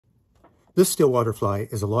This Stillwater fly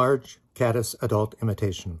is a large Caddis adult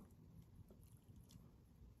imitation.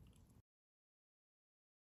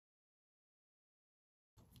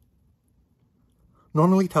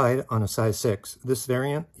 Normally tied on a size 6, this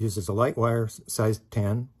variant uses a light wire size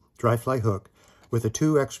 10 dry fly hook with a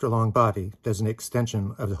 2 extra long body as an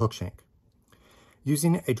extension of the hook shank.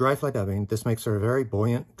 Using a dry fly dubbing, this makes her a very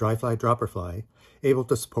buoyant dry fly dropper fly, able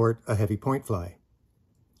to support a heavy point fly.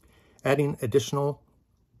 Adding additional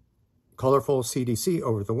colorful CDC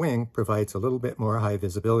over the wing provides a little bit more high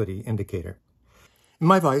visibility indicator. In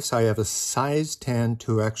my vise, I have a size 10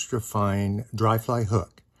 2 extra fine dry fly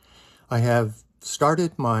hook. I have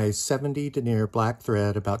started my 70 denier black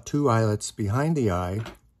thread about 2 eyelets behind the eye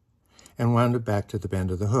and wound it back to the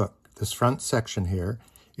bend of the hook. This front section here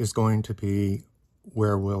is going to be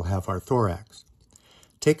where we'll have our thorax.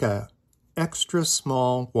 Take a extra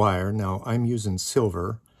small wire. Now I'm using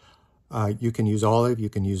silver. You can use olive, you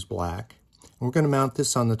can use black. And we're going to mount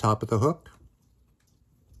this on the top of the hook.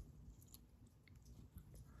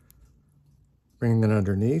 Bring it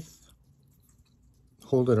underneath.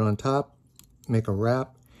 Hold it on top. Make a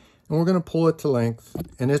wrap. And we're going to pull it to length.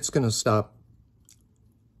 And it's going to stop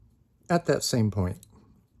at that same point.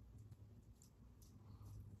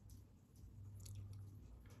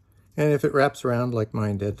 And if it wraps around like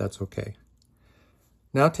mine did, that's okay.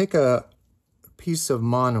 Now take a piece of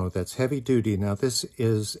mono that's heavy duty. Now this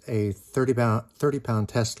is a 30 pound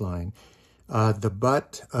test line. The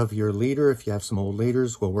butt of your leader, if you have some old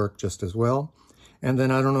leaders, will work just as well. And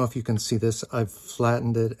then I don't know if you can see this, I've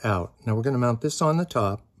flattened it out. Now we're going to mount this on the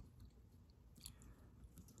top.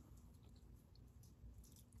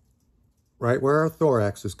 Right where our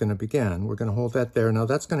thorax is going to begin. We're going to hold that there. Now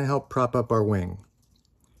that's going to help prop up our wing.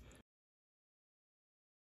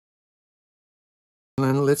 And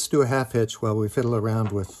then let's do a half hitch while we fiddle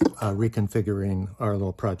around with reconfiguring our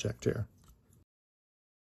little project here.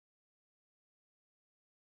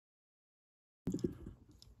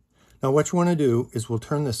 Now what you want to do is we'll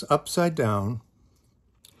turn this upside down,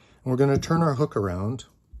 and we're going to turn our hook around.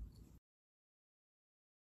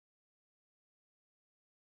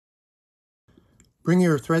 Bring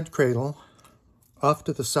your thread cradle off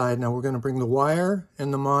to the side. Now we're going to bring the wire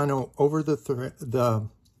and the mono over the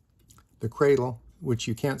cradle, which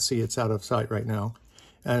you can't see, it's out of sight right now.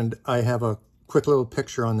 And I have a quick little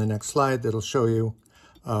picture on the next slide that'll show you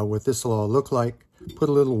what this will all look like. Put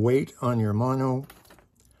a little weight on your mono.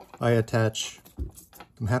 I attach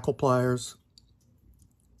some hackle pliers.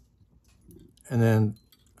 And then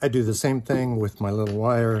I do the same thing with my little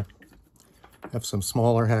wire. Have some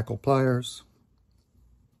smaller hackle pliers.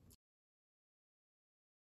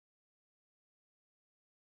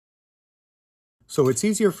 So it's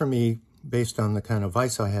easier for me, based on the kind of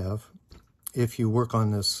vise I have, if you work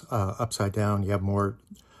on this upside down, you have more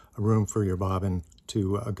room for your bobbin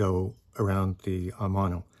to go around the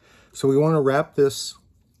mono. So we want to wrap this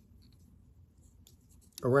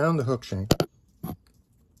around the hook shank, and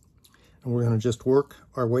we're going to just work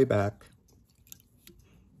our way back.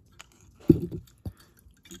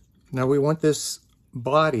 Now we want this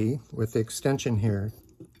body with the extension here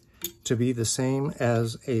to be the same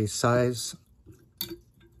as a size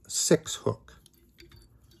 6 hook.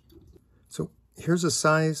 So here's a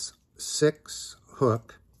size 6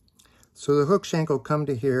 hook. So the hook shank will come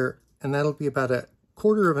to here, and that'll be about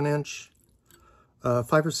 1/4 of an inch,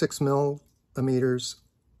 5 or 6 millimeters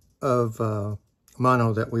of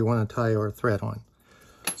mono that we want to tie our thread on.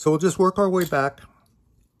 So we'll just work our way back.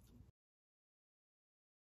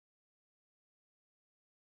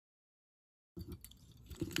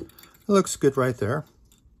 It looks good right there.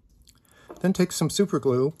 Then take some super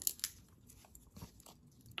glue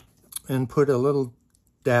and put a little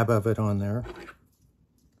dab of it on there.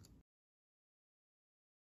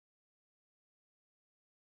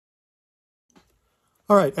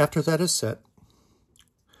 All right, after that is set,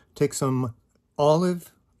 take some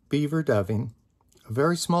olive beaver dubbing, a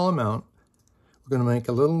very small amount. We're going to make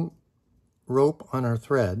a little rope on our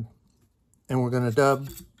thread, and we're going to dub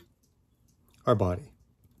our body.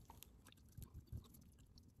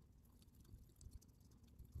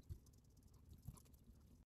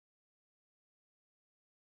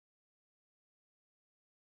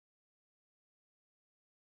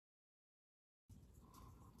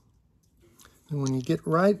 And when you get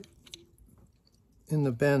right in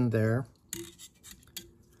the bend there,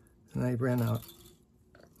 and I ran out,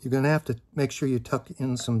 you're going to have to make sure you tuck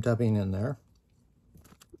in some dubbing in there.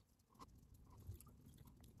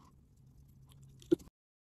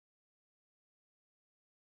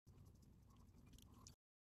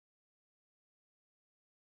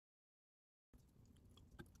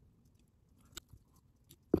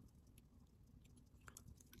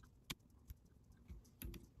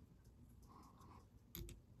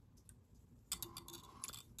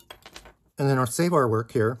 And then I'll save our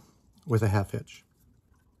work here with a half hitch.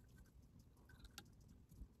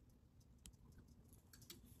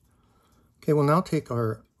 Okay, we'll now take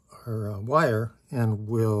our wire and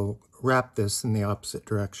we'll wrap this in the opposite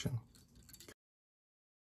direction.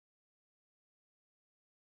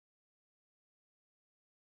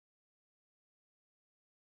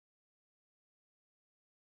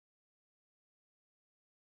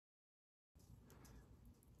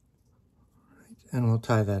 And we'll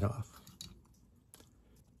tie that off.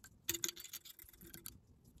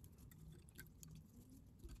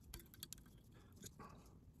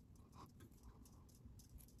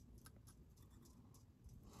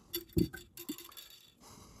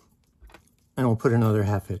 And we'll put another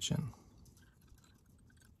half hitch in.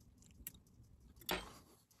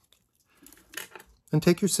 And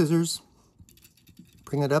take your scissors,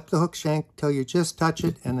 bring it up the hook shank till you just touch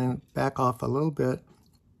it, and then back off a little bit.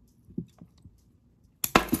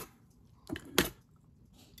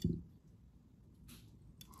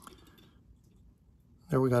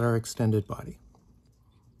 There we got our extended body.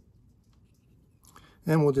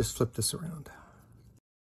 And we'll just flip this around.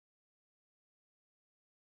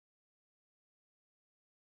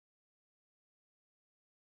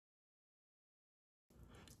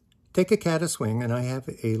 Take a caddis wing, and I have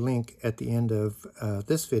a link at the end of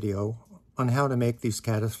this video on how to make these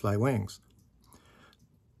caddis fly wings.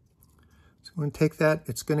 So I'm going to take that,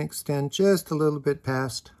 it's going to extend just a little bit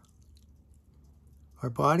past our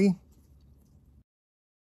body.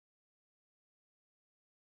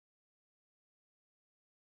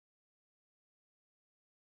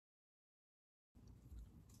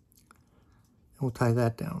 And we'll tie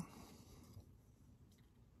that down.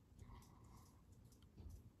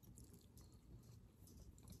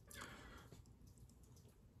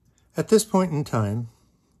 At this point in time,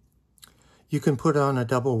 you can put on a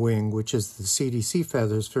double wing, which is the CDC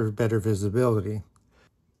feathers for better visibility.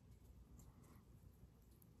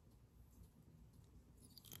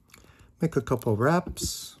 Make a couple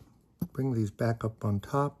wraps, bring these back up on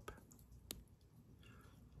top.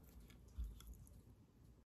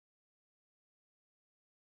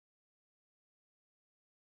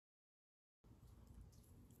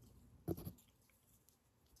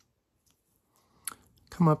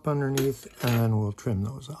 Come up underneath, and then we'll trim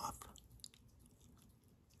those off.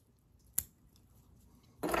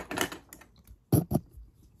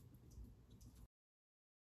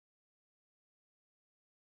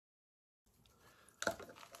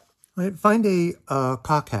 Find a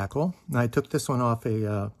cock hackle. I took this one off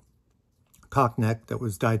a cock neck that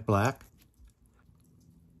was dyed black.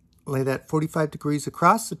 Lay that 45 degrees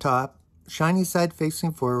across the top, shiny side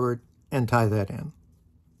facing forward, and tie that in.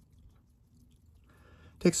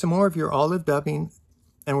 Take some more of your olive dubbing,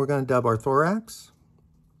 and we're going to dub our thorax.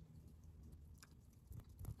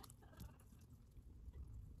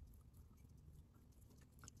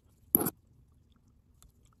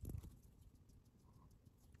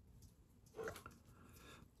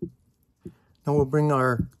 Now we'll bring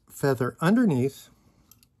our feather underneath.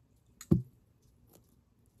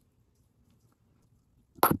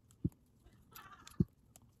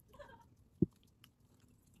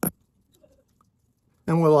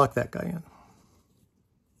 And we'll lock that guy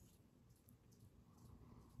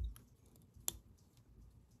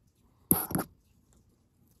in.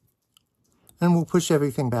 And we'll push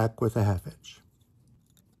everything back with a half hitch.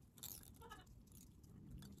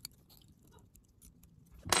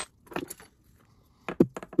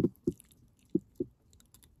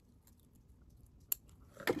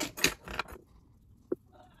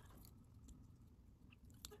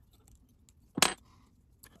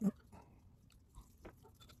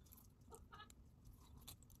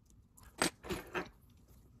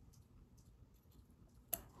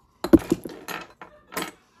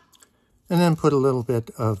 And then put a little bit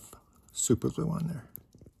of super glue on there.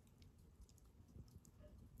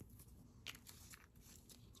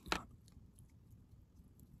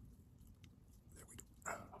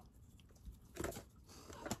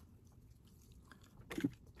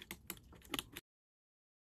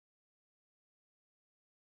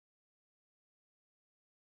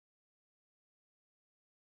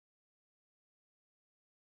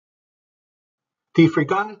 The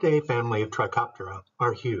Frigonidae family of Trichoptera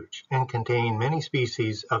are huge and contain many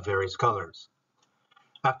species of various colors.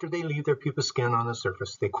 After they leave their pupa skin on the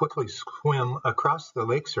surface, they quickly swim across the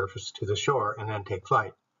lake surface to the shore and then take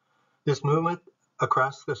flight. This movement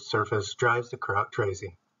across the surface drives the kraut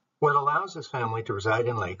crazy. What allows this family to reside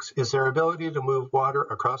in lakes is their ability to move water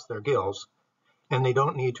across their gills, and they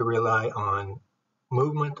don't need to rely on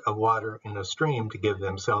movement of water in a stream to give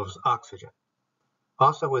themselves oxygen.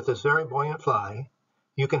 Also, with this very buoyant fly,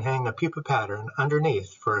 You can hang a pupa pattern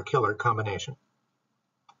underneath for a killer combination.